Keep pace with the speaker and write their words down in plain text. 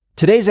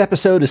Today's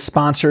episode is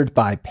sponsored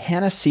by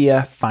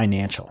Panacea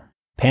Financial.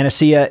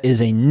 Panacea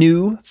is a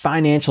new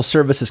financial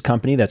services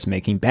company that's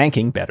making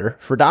banking better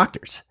for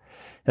doctors.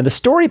 And the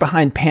story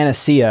behind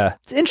Panacea,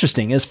 it's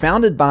interesting, is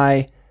founded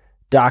by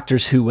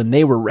doctors who, when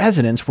they were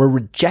residents, were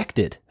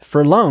rejected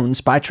for loans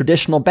by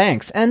traditional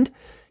banks. And,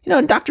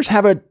 doctors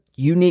have a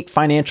unique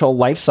financial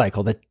life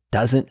cycle that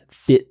doesn't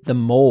fit the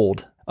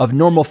mold of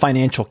normal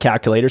financial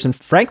calculators. And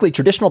frankly,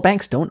 traditional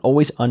banks don't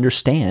always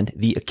understand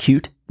the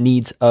acute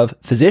needs of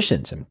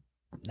physicians. And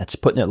that's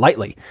putting it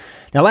lightly.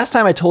 Now, last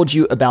time I told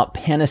you about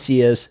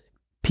Panacea's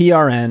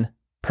PRN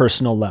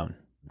personal loan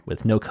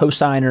with no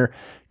cosigner,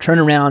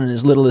 turnaround in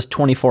as little as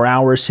 24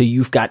 hours. So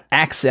you've got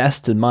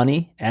access to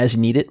money as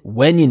you need it,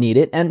 when you need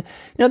it. And,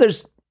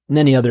 there's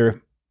many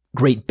other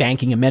great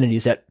banking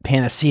amenities at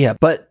Panacea.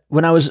 But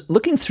when I was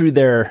looking through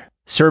their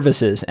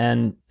services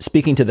and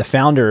speaking to the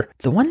founder,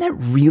 the one that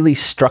really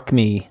struck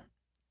me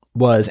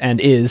was and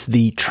is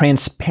the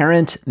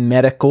transparent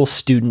medical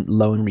student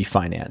loan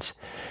refinance.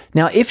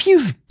 Now, if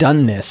you've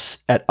done this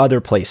at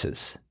other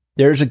places,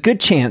 there's a good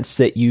chance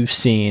that you've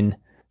seen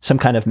some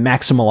kind of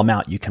maximal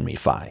amount you can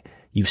refi.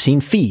 You've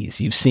seen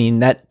fees. You've seen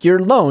that your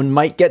loan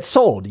might get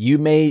sold. You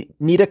may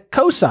need a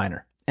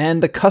cosigner,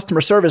 and the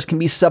customer service can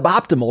be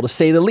suboptimal to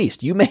say the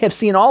least. You may have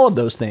seen all of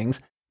those things.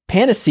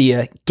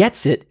 Panacea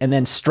gets it and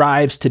then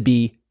strives to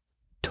be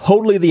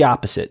totally the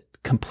opposite.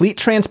 Complete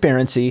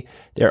transparency.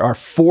 There are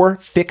 4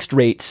 fixed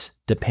rates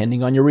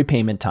depending on your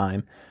repayment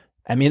time.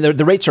 I mean,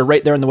 the rates are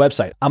right there on the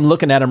website. I'm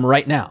looking at them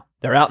right now.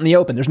 They're out in the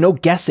open. There's no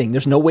guessing.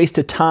 There's no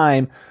wasted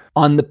time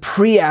on the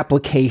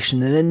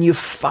pre-application, and then you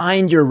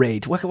find your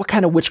rate. What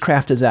kind of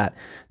witchcraft is that?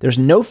 There's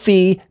no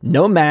fee,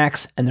 no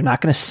max, and they're not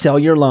going to sell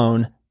your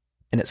loan,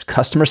 and it's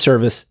customer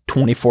service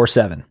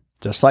 24/7,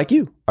 just like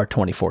you are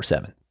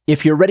 24/7.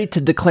 If you're ready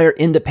to declare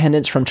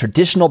independence from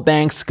traditional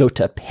banks, go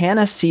to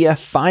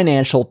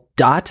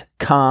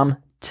panaceafinancial.com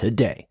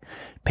today.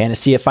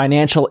 Panacea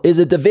Financial is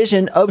a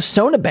division of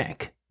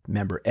Sonabank,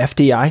 member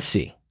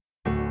FDIC.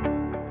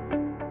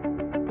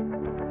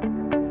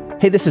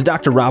 Hey, this is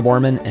Dr. Rob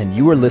Orman, and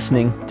you are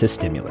listening to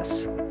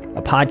Stimulus,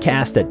 a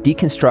podcast that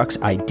deconstructs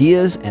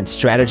ideas and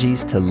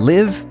strategies to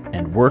live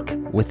and work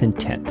with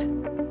intent.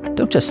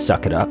 Don't just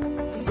suck it up.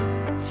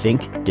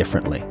 Think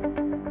differently.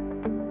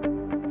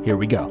 Here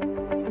we go.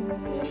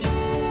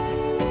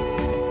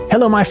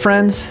 Hello, my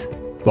friends.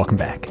 Welcome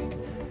back.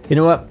 You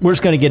know what? We're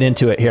just going to get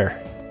into it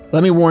here.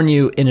 Let me warn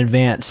you in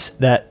advance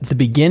that the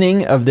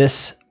beginning of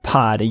this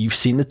pod, and you've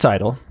seen the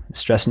title,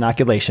 Stress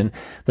Inoculation,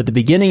 but the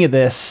beginning of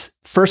this,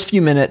 first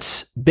few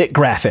minutes, bit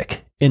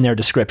graphic in their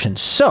description.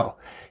 So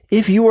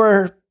if you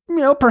are,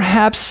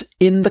 perhaps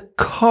in the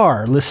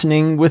car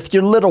listening with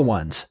your little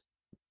ones,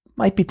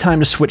 might be time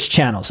to switch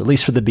channels, at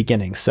least for the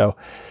beginning. So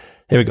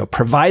there we go.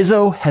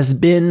 Proviso has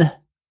been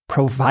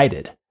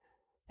provided.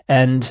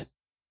 And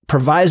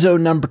proviso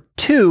number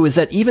 2 is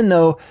that even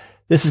though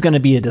this is going to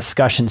be a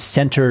discussion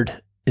centered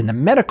in the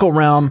medical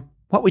realm,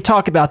 what we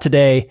talk about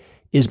today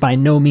is by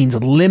no means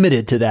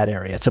limited to that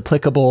area. It's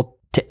applicable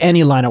to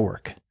any line of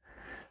work.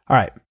 All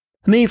right,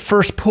 let me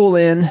first pull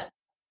in a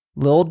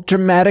little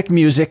dramatic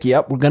music.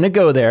 Yep, we're going to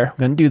go there.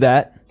 We're going to do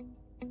that.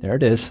 There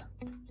it is.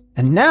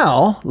 And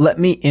now let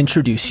me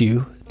introduce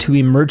you to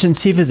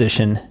emergency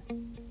physician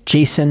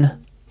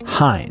Jason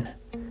Hine,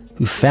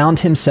 who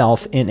found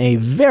himself in a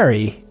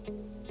very,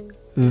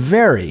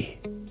 very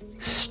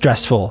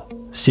stressful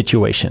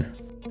situation.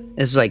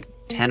 This is like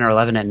 10 or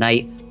 11 at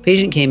night.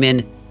 Patient came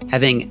in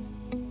having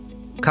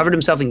covered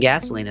himself in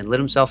gasoline and lit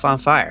himself on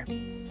fire.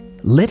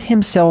 Lit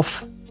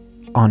himself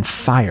on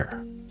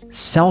fire.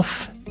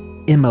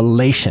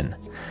 Self-immolation.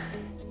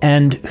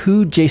 And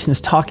who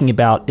Jason's talking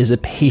about is a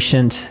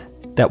patient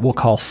that we'll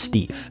call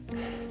Steve.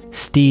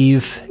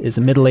 Steve is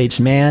a middle-aged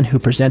man who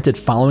presented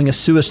following a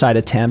suicide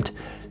attempt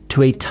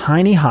to a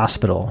tiny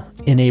hospital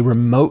in a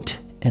remote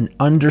and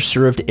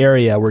underserved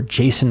area where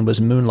Jason was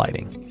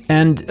moonlighting.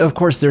 And of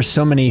course, there's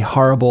so many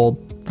horrible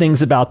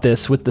things about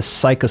this with the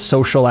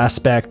psychosocial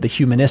aspect, the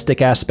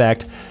humanistic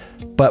aspect.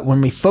 But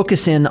when we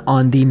focus in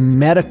on the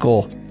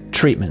medical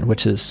treatment,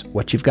 which is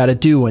what you've got to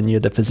do when you're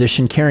the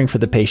physician caring for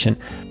the patient,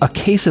 a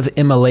case of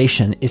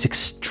immolation is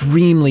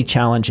extremely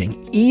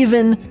challenging,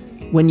 even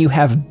when you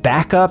have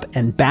backup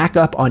and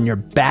backup on your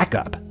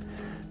backup.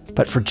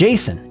 But for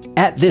Jason,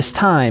 at this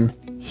time,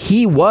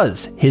 he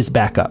was his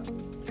backup.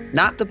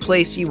 Not the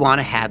place you want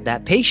to have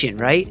that patient,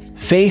 right?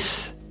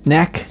 Face,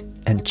 neck,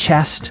 and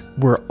chest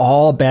were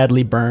all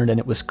badly burned, and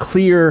it was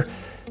clear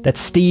that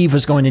Steve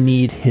was going to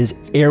need his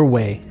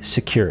airway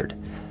secured.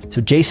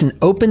 So Jason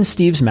opened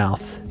Steve's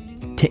mouth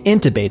to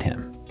intubate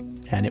him,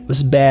 and it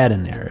was bad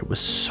in there. It was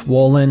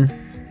swollen,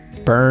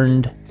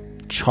 burned,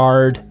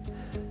 charred,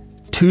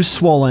 too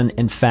swollen,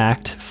 in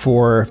fact,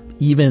 for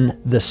even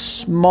the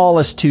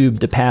smallest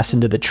tube to pass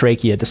into the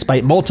trachea,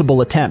 despite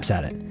multiple attempts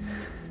at it.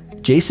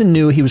 Jason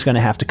knew he was going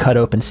to have to cut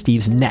open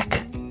Steve's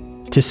neck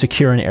to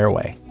secure an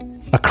airway,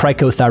 a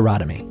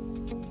cricothyrotomy.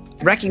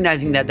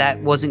 Recognizing that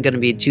that wasn't going to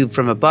be a tube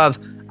from above,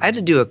 I had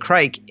to do a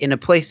cric in a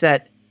place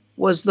that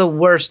was the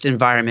worst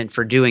environment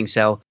for doing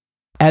so.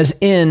 As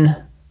in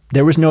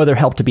There was no other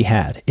help to be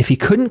had. If he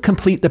couldn't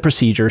complete the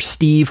procedure,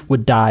 Steve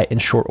would die in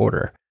short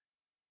order.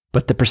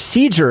 But the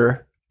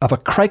procedure of a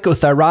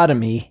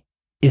cricothyrotomy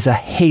is a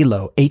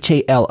HALO,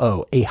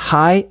 H-A-L-O, a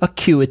high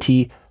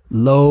acuity,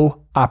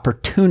 low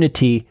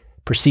opportunity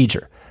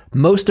procedure.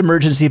 Most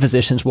emergency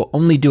physicians will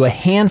only do a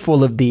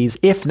handful of these,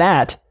 if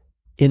that,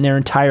 in their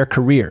entire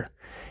career.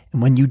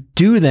 And when you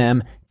do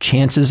them,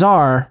 chances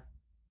are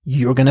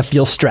you're going to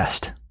feel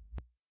stressed.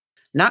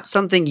 Not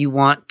something you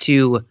want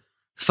to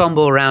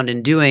fumble around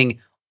in doing,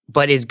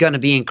 but is going to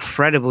be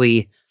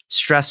incredibly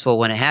stressful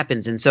when it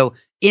happens. And so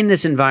in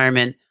this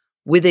environment,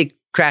 with a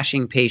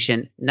crashing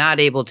patient, not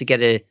able to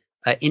get a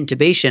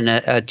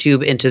intubation, a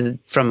tube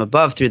from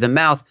above through the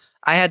mouth,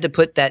 I had to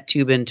put that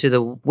tube into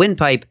the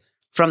windpipe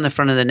from the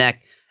front of the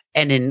neck.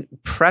 And in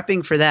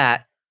prepping for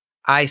that,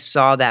 I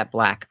saw that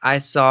black. I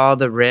saw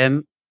the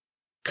rim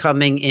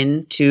coming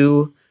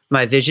into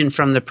my vision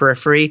from the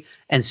periphery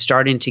and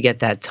starting to get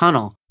that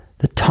tunnel.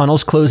 The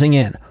tunnel's closing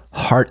in.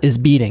 Heart is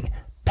beating.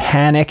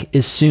 Panic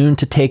is soon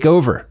to take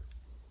over.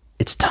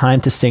 It's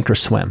time to sink or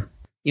swim.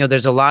 You know,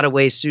 there's a lot of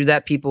ways through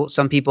that.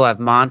 Some people have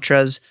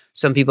mantras.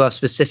 Some people have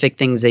specific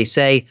things they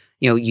say.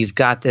 You know, you've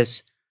got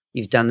this.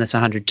 You've done this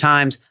 100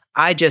 times.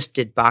 I just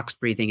did box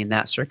breathing in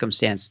that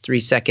circumstance. 3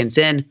 seconds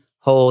in,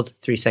 hold.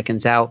 3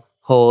 seconds out,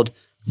 hold.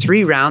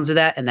 3 rounds of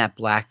that, and that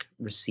black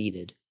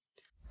receded.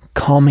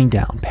 Calming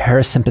down,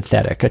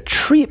 parasympathetic, a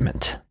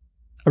treatment,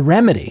 a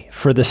remedy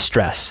for the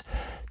stress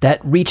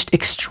that reached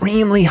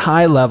extremely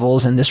high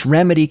levels, and this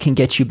remedy can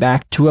get you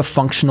back to a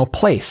functional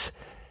place.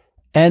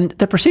 And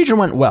the procedure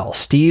went well.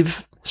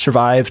 Steve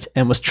survived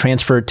and was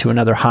transferred to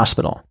another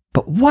hospital.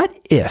 But what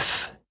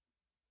if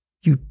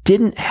you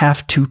didn't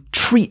have to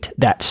treat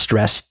that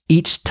stress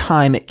each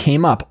time it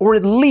came up, or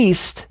at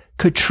least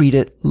could treat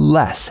it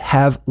less,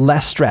 have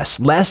less stress,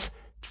 less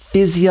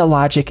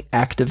physiologic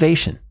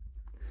activation?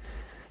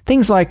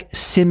 Things like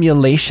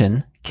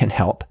simulation can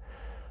help,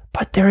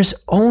 but there is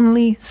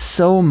only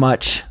so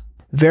much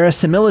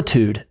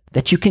verisimilitude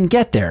that you can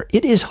get there.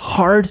 It is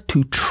hard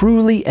to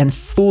truly and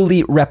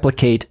fully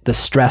replicate the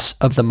stress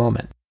of the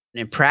moment.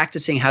 And in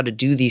practicing how to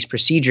do these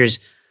procedures,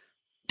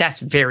 that's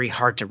very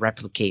hard to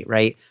replicate,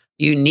 right?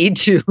 You need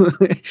to,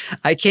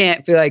 I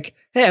can't be like,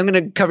 hey, I'm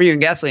going to cover you in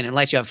gasoline and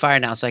light you on fire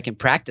now so I can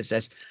practice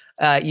this.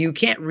 You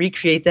can't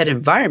recreate that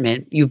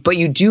environment, but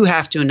you do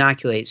have to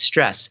inoculate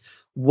stress.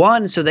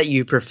 One, so that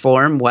you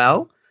perform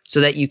well, so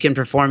that you can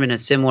perform in a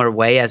similar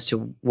way as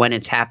to when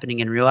it's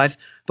happening in real life.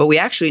 But we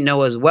actually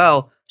know as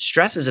well,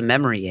 stress is a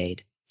memory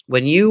aid.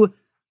 When you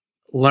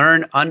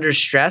learn under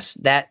stress,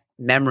 that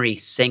memory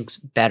sinks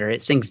better.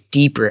 It sinks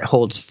deeper. It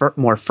holds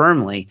more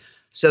firmly.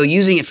 So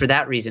using it for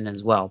that reason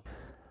as well.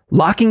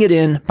 Locking it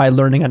in by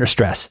learning under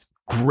stress.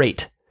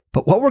 Great.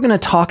 But what we're going to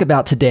talk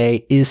about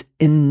today is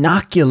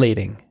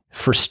inoculating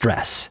for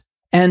stress.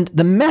 And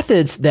the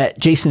methods that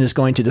Jason is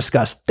going to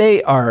discuss,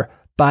 they are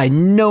by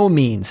no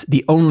means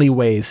the only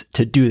ways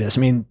to do this.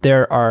 I mean,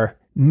 there are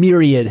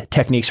myriad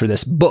techniques for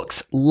this,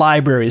 books,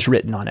 libraries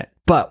written on it.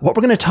 But what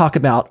we're going to talk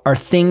about are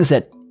things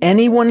that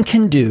anyone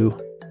can do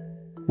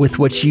with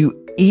what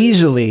you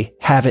easily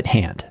have at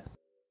hand.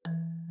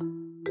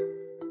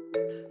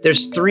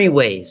 There's 3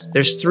 ways.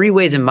 There's 3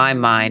 ways in my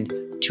mind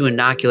to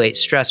inoculate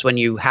stress when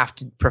you have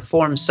to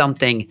perform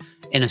something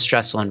in a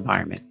stressful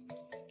environment.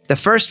 The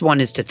first one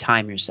is to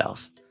time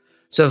yourself.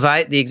 So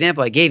the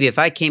example I gave you, if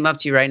I came up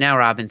to you right now,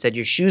 Rob, and said,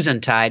 your shoe's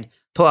untied,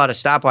 pull out a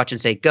stopwatch and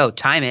say, go,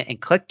 time it,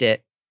 and clicked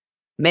it,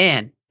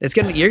 man,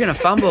 you're going to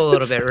fumble a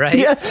little bit, right?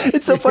 Yeah,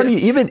 it's so funny.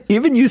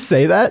 Even you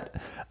say that,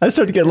 I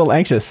started to get a little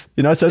anxious.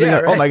 You know, I started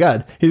thinking, right. Oh my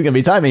God, he's going to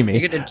be timing me.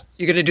 You're going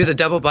to do the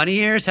double bunny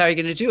ears? How are you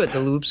going to do it? The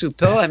loop soup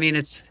pill? I mean,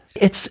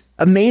 It's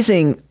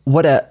amazing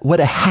what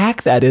a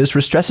hack that is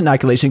for stress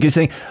inoculation. Because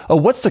you think, oh,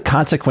 what's the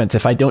consequence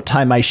if I don't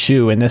tie my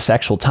shoe in this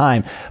actual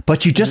time?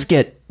 But you just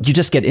get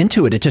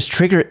into it.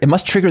 It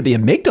must trigger the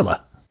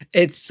amygdala.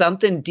 It's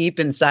something deep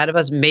inside of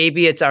us.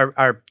 Maybe it's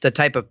the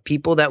type of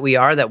people that we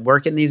are that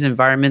work in these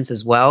environments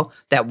as well,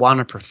 that want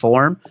to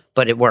perform,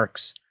 but it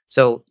works.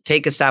 So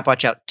take a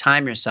stopwatch out,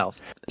 time yourself.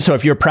 So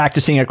if you're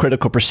practicing a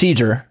critical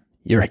procedure,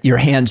 you're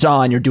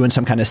hands-on, you're doing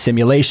some kind of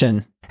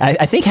simulation.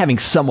 I think having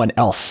someone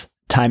else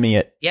timing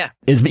it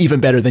is even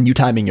better than you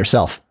timing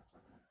yourself.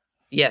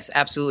 Yes,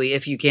 absolutely.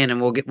 If you can, and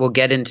we'll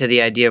get into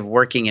the idea of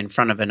working in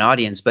front of an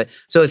audience. But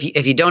so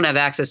if you don't have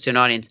access to an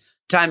audience,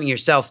 timing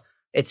yourself,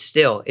 it's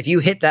still, if you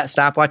hit that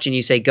stopwatch and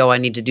you say, go, I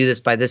need to do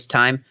this by this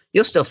time,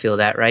 you'll still feel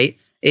that, right?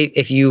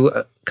 If you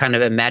kind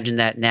of imagine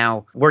that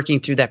now, working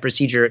through that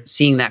procedure,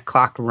 seeing that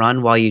clock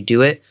run while you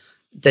do it,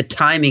 the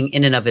timing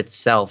in and of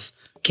itself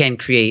can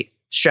create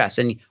stress.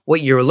 And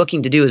what you're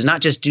looking to do is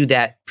not just do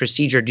that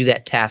procedure, do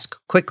that task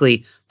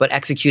quickly, but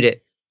execute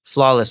it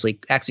flawlessly.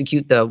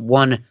 Execute the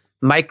one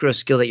micro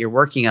skill that you're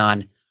working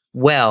on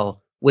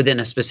well within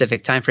a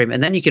specific time frame.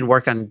 And then you can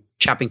work on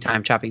chopping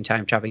time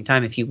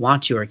if you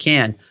want to or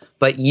can,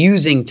 but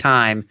using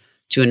time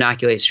to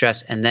inoculate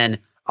stress and then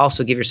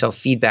also give yourself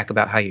feedback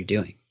about how you're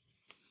doing.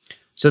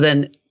 So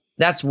then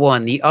that's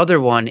one. The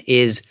other one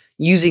is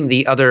using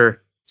the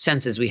other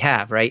senses we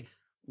have, right?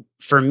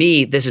 for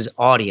me, this is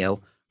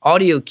audio.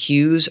 Audio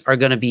cues are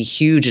going to be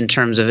huge in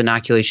terms of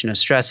inoculation of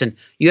stress. And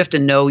you have to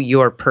know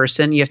your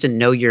person. You have to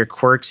know your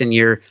quirks and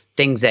your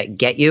things that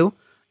get you.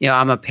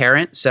 I'm a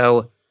parent,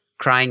 so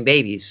crying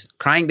babies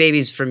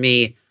for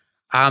me,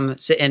 I'm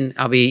sitting,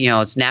 I'll be,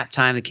 it's nap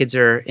time. The kids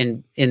are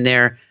in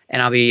there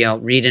and I'll be,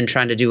 reading,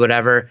 trying to do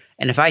whatever.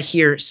 And if I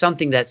hear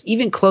something that's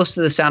even close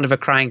to the sound of a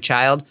crying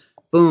child,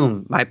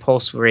 boom, my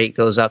pulse rate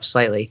goes up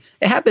slightly.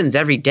 It happens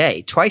every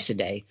day, twice a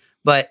day,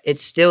 but it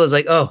still is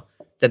like, oh,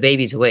 the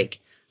baby's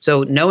awake.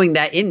 So knowing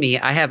that in me,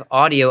 I have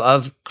audio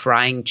of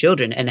crying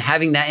children, and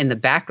having that in the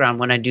background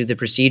when I do the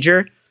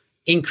procedure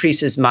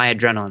increases my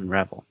adrenaline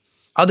level.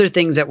 Other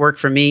things that work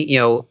for me,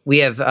 we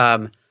have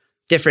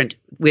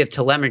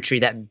telemetry,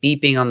 that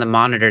beeping on the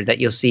monitor that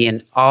you'll see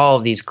in all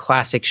of these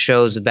classic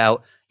shows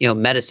about,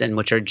 medicine,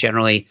 which are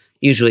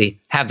usually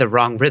have the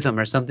wrong rhythm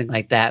or something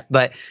like that.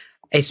 But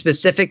a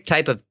specific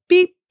type of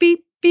beep,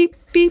 beep, beep,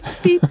 beep,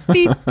 beep,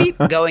 beep, beep,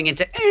 going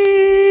into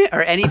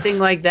or anything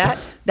like that,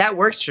 that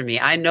works for me.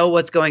 I know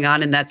what's going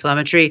on in that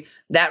telemetry.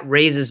 That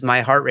raises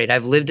my heart rate.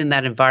 I've lived in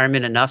that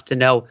environment enough to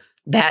know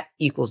that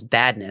equals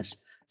badness.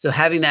 So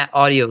having that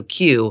audio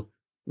cue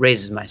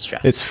raises my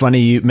stress. It's funny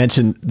you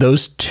mentioned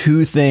those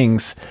two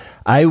things.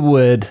 I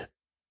would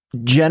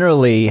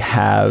generally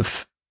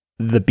have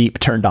the beep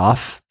turned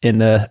off in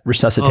the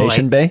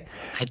resuscitation bay.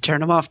 I'd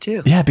turn them off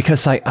too. Yeah,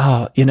 because I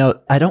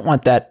don't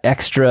want that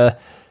extra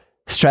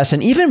stress.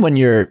 And even when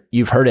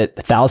you've heard it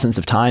thousands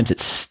of times, it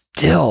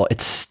still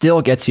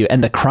gets you.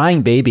 And the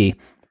crying baby,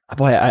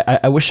 boy,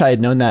 I wish I had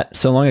known that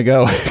so long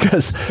ago,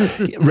 because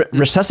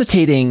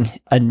resuscitating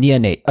a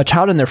neonate, a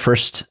child in their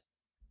first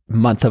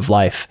month of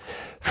life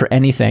for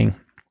anything,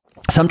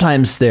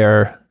 sometimes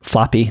they're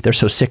floppy, they're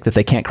so sick that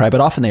they can't cry, but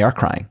often they are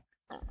crying.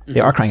 They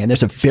are crying. And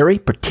there's a very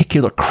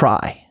particular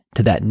cry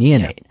to that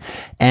neonate. Yeah.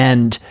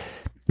 And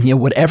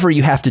whatever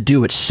you have to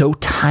do, it's so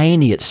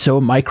tiny, it's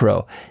so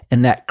micro.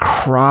 And that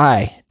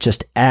cry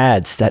just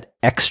adds that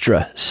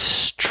extra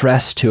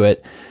stress to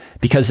it,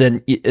 because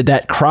then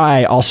that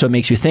cry also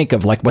makes you think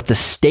of like what the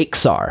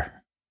stakes are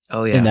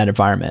in that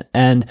environment.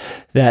 And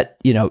that,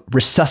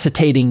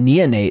 resuscitating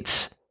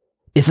neonates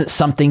isn't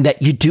something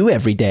that you do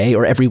every day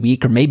or every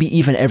week or maybe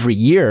even every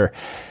year.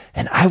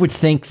 And I would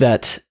think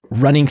that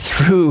running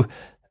through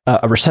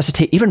a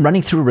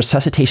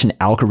resuscitation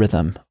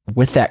algorithm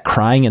with that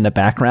crying in the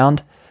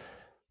background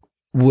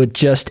would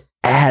just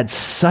add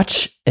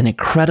such an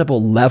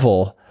incredible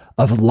level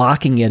of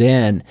locking it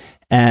in.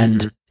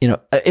 And,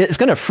 it's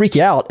going to freak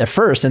you out at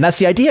first. And that's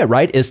the idea,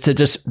 right? Is to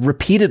just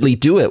repeatedly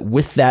do it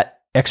with that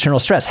external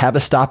stress. Have a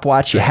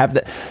stopwatch. You have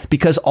that,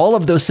 because all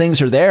of those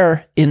things are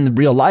there in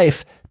real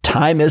life.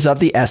 Time is of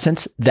the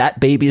essence. That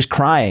baby is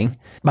crying.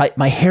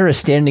 My hair is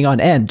standing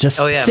on end just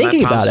thinking about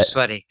it. My palms are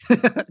sweaty.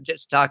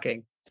 Just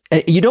talking.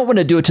 You don't want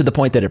to do it to the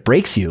point that it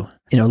breaks you.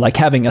 Like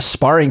having a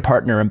sparring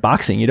partner in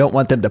boxing. You don't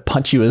want them to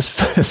punch you as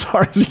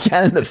hard as you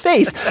can in the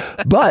face.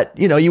 But,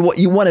 you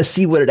want to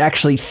see what it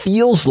actually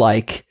feels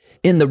like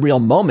in the real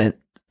moment,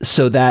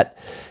 so that,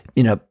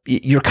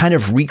 you're kind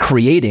of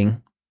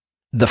recreating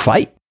the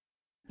fight.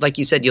 Like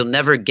you said, you'll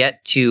never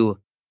get to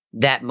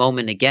that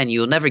moment again.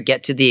 You'll never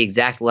get to the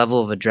exact level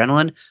of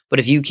adrenaline. But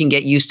if you can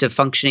get used to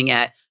functioning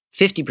at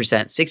 50%,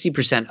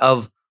 60%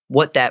 of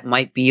what that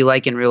might be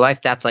like in real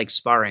life, that's like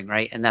sparring,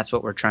 right? And that's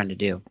what we're trying to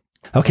do.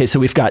 Okay, so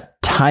we've got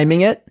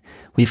timing it.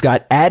 We've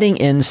got adding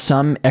in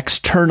some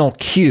external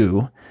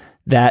cue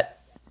that,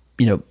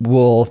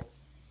 will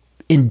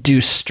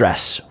induce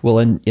stress, will,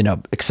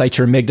 excite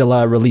your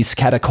amygdala, release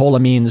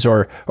catecholamines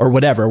or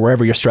whatever,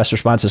 wherever your stress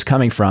response is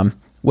coming from.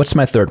 What's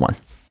my third one?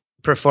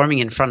 Performing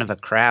in front of a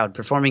crowd,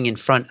 performing in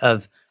front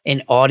of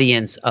an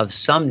audience of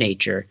some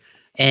nature.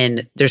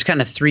 And there's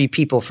kind of three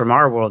people from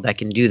our world that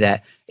can do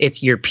that.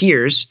 It's your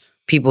peers,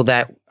 people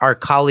that are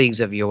colleagues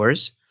of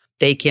yours.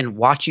 They can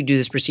watch you do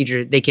this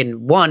procedure. They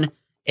can, one,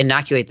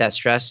 inoculate that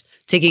stress,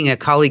 taking a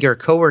colleague or a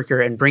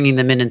coworker and bringing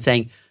them in and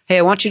saying, hey,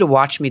 I want you to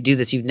watch me do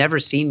this. You've never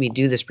seen me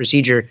do this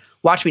procedure.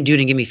 Watch me do it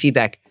and give me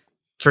feedback.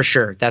 For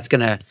sure. That's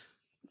going to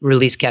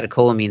release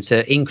catecholamines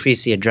to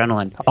increase the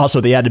adrenaline.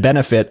 Also, the added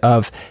benefit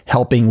of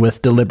helping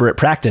with deliberate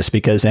practice,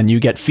 because then you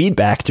get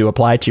feedback to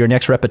apply to your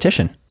next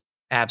repetition.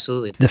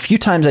 Absolutely. The few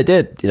times I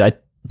did a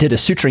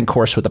suturing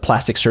course with a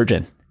plastic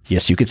surgeon.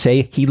 Yes, you could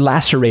say he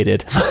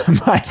lacerated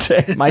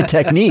my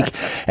technique.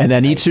 And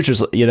then each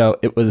sutures,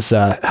 it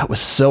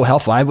was so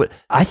helpful.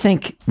 I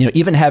think,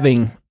 even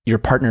having your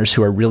partners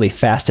who are really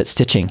fast at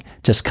stitching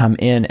just come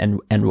in and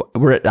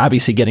we're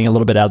obviously getting a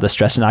little bit out of the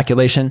stress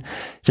inoculation,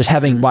 just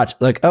having watch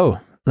like, oh,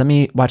 let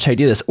me watch how you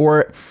do this.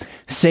 Or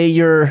say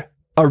you're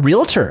a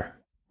realtor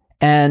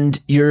and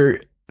you're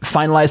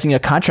finalizing a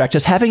contract,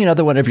 just having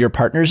another one of your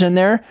partners in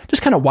there,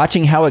 just kind of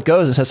watching how it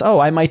goes and says, oh,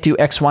 I might do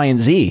X, Y, and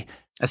Z.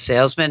 A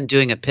salesman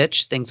doing a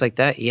pitch, things like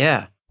that.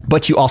 Yeah.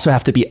 But you also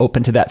have to be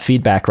open to that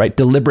feedback, right?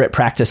 Deliberate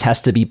practice has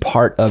to be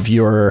part of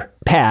your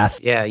path.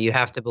 Yeah, you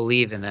have to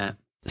believe in that.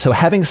 So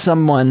having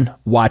someone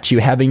watch you,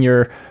 having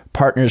your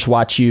partners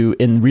watch you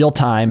in real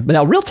time.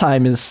 Now, real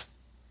time is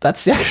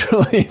that's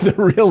actually the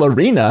real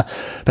arena,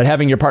 but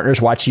having your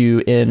partners watch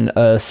you in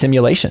a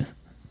simulation.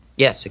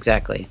 Yes,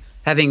 exactly.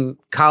 Having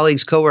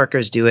colleagues,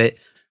 coworkers do it,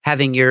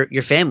 having your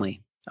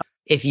family.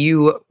 If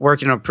you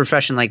work in a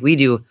profession like we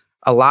do,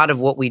 a lot of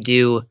what we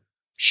do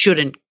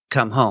shouldn't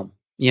come home.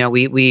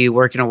 We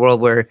work in a world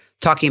where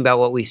talking about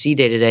what we see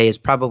day to day is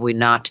probably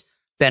not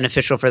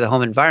beneficial for the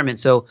home environment.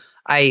 So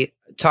I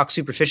talk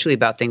superficially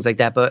about things like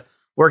that, but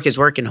work is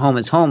work and home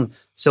is home.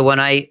 So when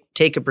I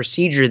take a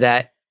procedure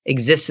that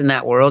exists in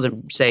that world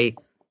and say,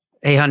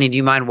 hey, honey, do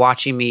you mind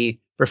watching me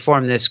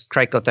perform this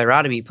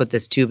cricothyrotomy, put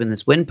this tube in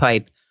this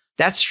windpipe?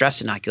 That's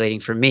stress inoculating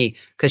for me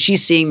because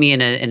she's seeing me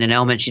in an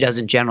element she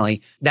doesn't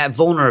generally. That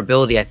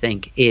vulnerability, I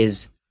think,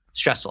 is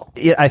stressful.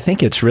 Yeah, I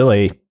think it's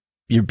really,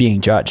 you're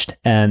being judged,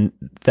 and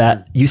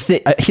that you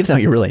think, even though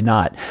you're really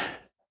not,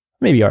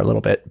 maybe you are a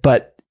little bit,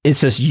 but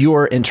it's just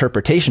your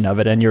interpretation of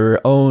it and your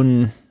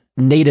own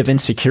native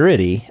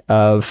insecurity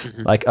of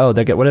like, oh,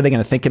 what are they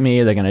going to think of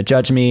me? Are they going to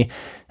judge me?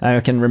 I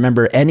can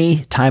remember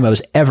any time I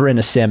was ever in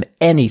a sim,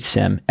 any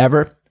sim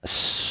ever,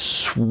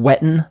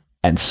 sweating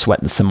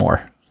some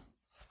more.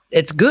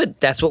 It's good.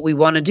 That's what we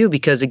want to do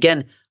because,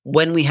 again,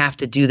 when we have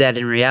to do that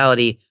in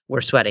reality,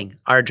 we're sweating.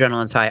 Our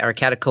adrenaline's high. Our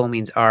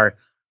catecholamines are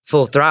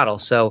full throttle.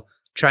 So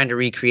trying to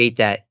recreate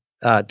that,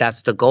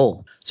 that's the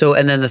goal. So,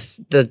 and then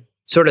the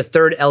sort of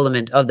third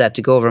element of that,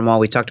 to go over them all,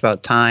 we talked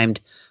about timed,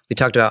 we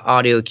talked about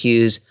audio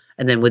cues,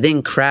 and then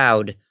within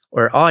crowd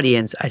or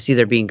audience, I see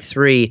there being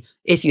three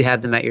if you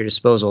have them at your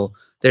disposal.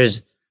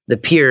 There's the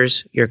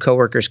peers, your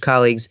coworkers,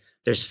 colleagues,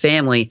 there's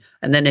family,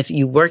 and then if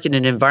you work in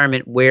an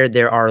environment where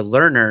there are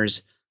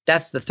learners,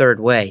 that's the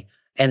third way.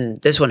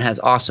 And this one has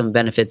awesome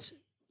benefits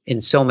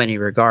in so many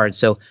regards.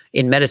 So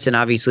in medicine,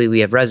 obviously, we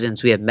have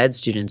residents, we have med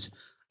students,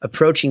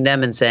 approaching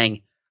them and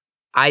saying,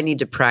 I need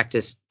to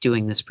practice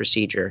doing this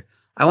procedure.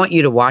 I want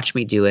you to watch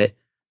me do it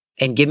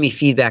and give me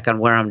feedback on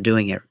where I'm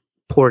doing it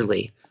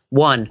poorly.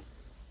 One,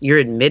 you're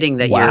admitting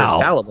that you're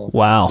infallible.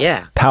 Wow.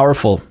 Yeah.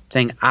 Powerful.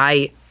 Saying,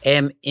 I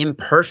am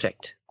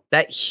imperfect.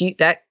 That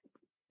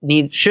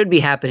should be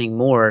happening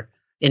more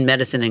in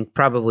medicine and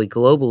probably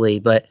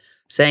globally, but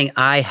saying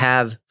I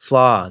have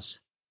flaws.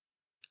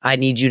 I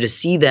need you to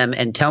see them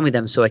and tell me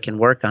them so I can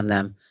work on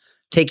them.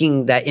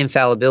 Taking that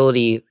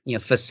infallibility,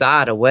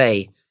 facade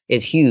away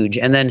is huge.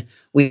 And then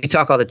we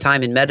talk all the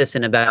time in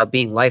medicine about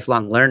being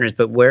lifelong learners,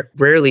 but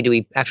rarely do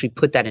we actually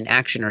put that in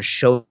action or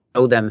show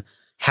them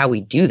how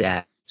we do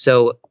that.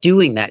 So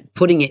doing that,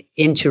 putting it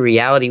into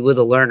reality with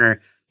a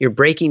learner, you're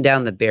breaking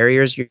down the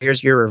barriers.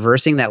 You're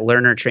reversing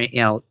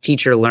that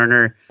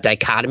teacher-learner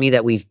dichotomy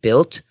that we've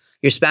built.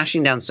 You're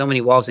smashing down so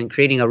many walls and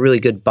creating a really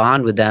good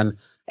bond with them.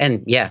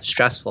 And yeah,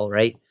 stressful,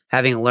 right?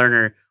 Having a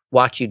learner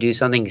watch you do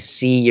something,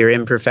 see your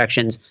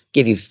imperfections,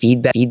 give you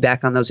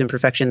feedback on those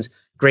imperfections.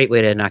 Great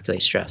way to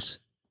inoculate stress.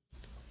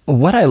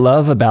 What I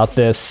love about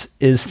this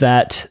is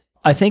that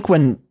I think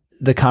when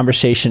the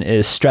conversation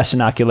is stress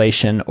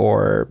inoculation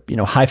or,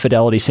 high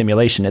fidelity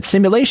simulation, it's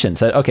simulations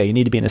that, okay, you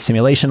need to be in a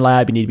simulation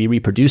lab, you need to be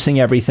reproducing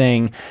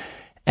everything.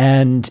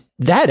 And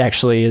that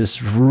actually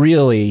is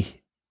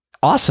really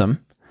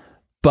awesome.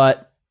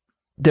 But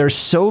there's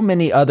so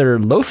many other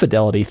low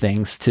fidelity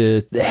things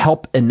to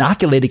help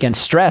inoculate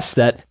against stress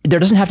that there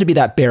doesn't have to be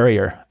that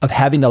barrier of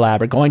having the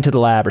lab or going to the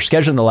lab or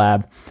scheduling the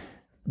lab.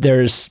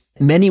 There's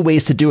many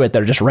ways to do it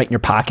that are just right in your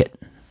pocket.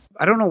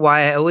 I don't know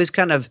why I always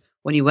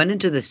when you went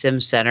into the sim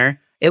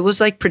center, it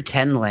was like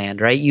pretend land,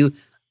 right?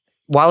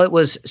 While it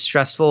was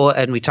stressful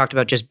and we talked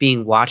about just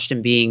being watched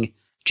and being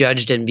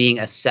judged and being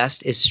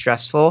assessed is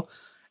stressful,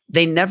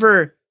 they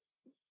never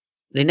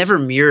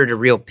mirrored a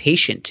real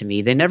patient to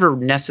me. They never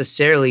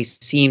necessarily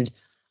seemed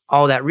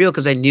all that real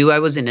because I knew I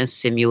was in a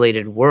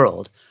simulated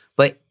world.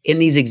 But in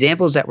these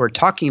examples that we're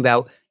talking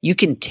about, you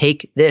can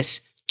take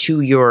this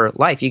to your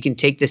life. You can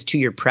take this to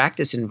your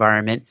practice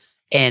environment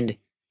and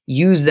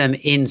use them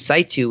in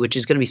situ, which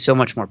is going to be so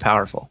much more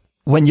powerful.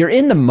 When you're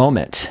in the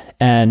moment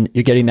and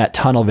you're getting that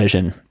tunnel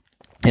vision,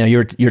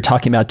 you're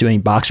talking about doing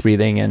box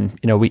breathing, and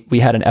we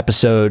had an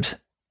episode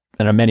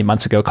many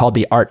months ago called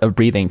The Art of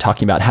Breathing,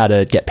 talking about how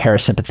to get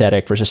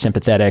parasympathetic versus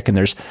sympathetic. And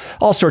there's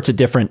all sorts of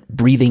different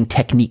breathing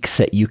techniques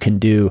that you can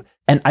do.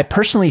 And I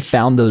personally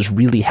found those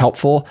really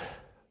helpful.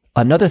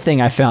 Another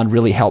thing I found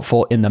really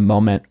helpful in the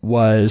moment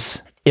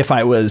was if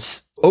I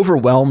was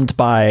overwhelmed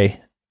by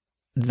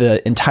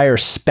the entire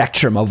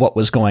spectrum of what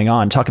was going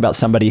on, talk about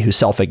somebody who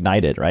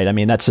self-ignited, right? I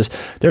mean,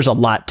 there's a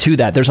lot to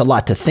that. There's a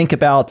lot to think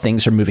about.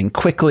 Things are moving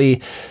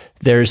quickly.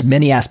 There's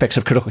many aspects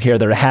of critical care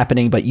that are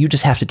happening, but you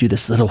just have to do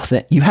this little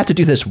thing. You have to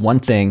do this one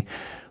thing,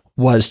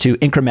 was to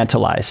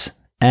incrementalize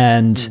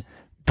and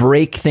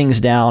break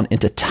things down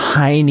into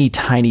tiny,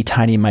 tiny,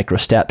 tiny micro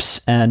steps.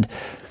 And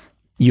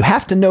you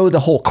have to know the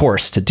whole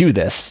course to do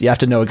this. You have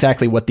to know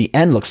exactly what the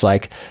end looks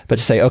like, but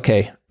to say,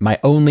 okay, my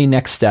only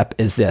next step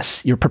is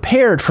this. You're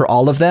prepared for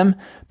all of them,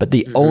 but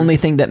the only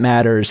thing that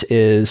matters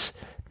is,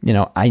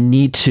 I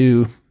need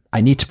to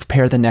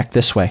prepare the neck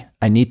this way.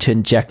 I need to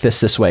inject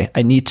this way.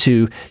 I need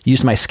to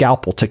use my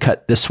scalpel to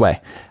cut this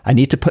way. I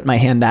need to put my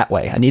hand that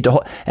way.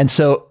 And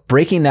so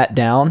breaking that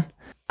down,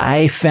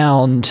 I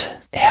found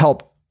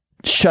help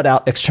shut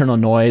out external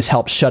noise,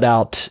 help shut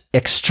out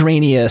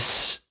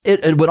extraneous,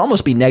 it would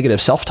almost be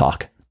negative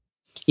self-talk.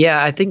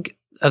 Yeah, I think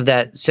of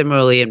that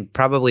similarly and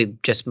probably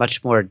just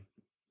much more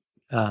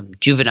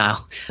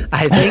juvenile.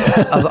 I think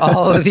of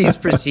all of these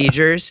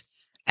procedures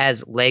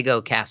as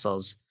Lego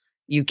castles.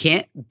 You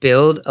can't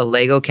build a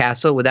Lego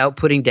castle without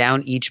putting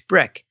down each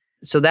brick.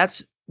 So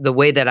that's the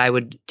way that I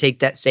would take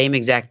that same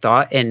exact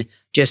thought and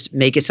just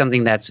make it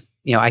something that's,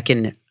 I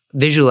can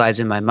visualize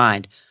in my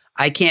mind.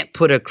 I can't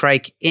put a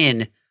crike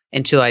in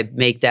until I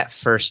make that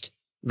first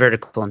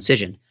vertical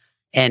incision.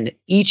 And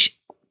each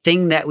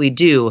thing that we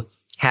do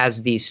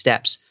has these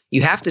steps.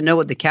 You have to know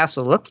what the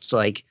castle looks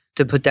like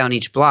to put down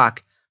each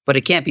block, but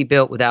it can't be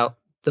built without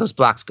those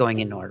blocks going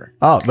in order.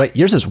 Oh, but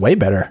yours is way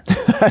better.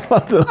 I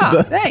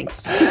love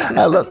thanks.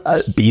 I love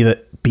be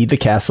the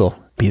castle.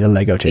 Be the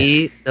Lego,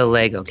 Jason. Be the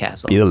Lego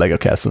castle. Be the Lego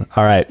castle.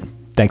 All right.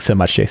 Thanks so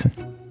much, Jason.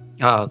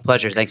 Oh,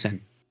 pleasure. Thanks,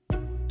 man.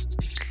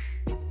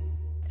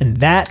 And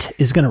that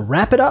is going to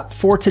wrap it up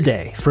for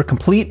today. For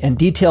complete and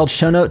detailed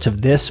show notes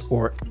of this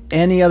or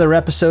any other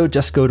episode,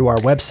 just go to our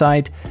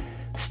website,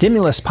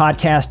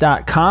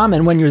 stimuluspodcast.com.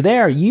 And when you're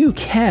there, you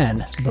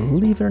can,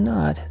 believe it or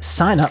not,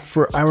 sign up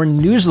for our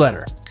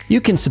newsletter.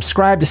 You can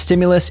subscribe to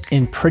Stimulus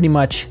in pretty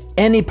much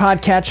any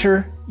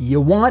podcatcher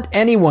you want.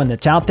 Anyone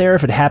that's out there,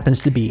 if it happens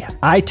to be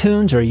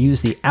iTunes or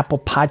use the Apple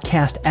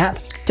Podcast app,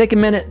 take a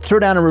minute, throw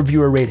down a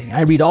review or rating.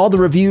 I read all the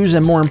reviews,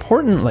 and more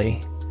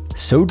importantly,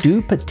 so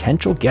do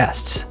potential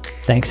guests.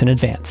 Thanks in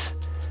advance.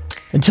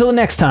 Until the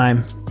next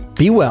time,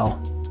 be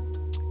well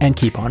and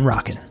keep on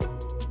rocking.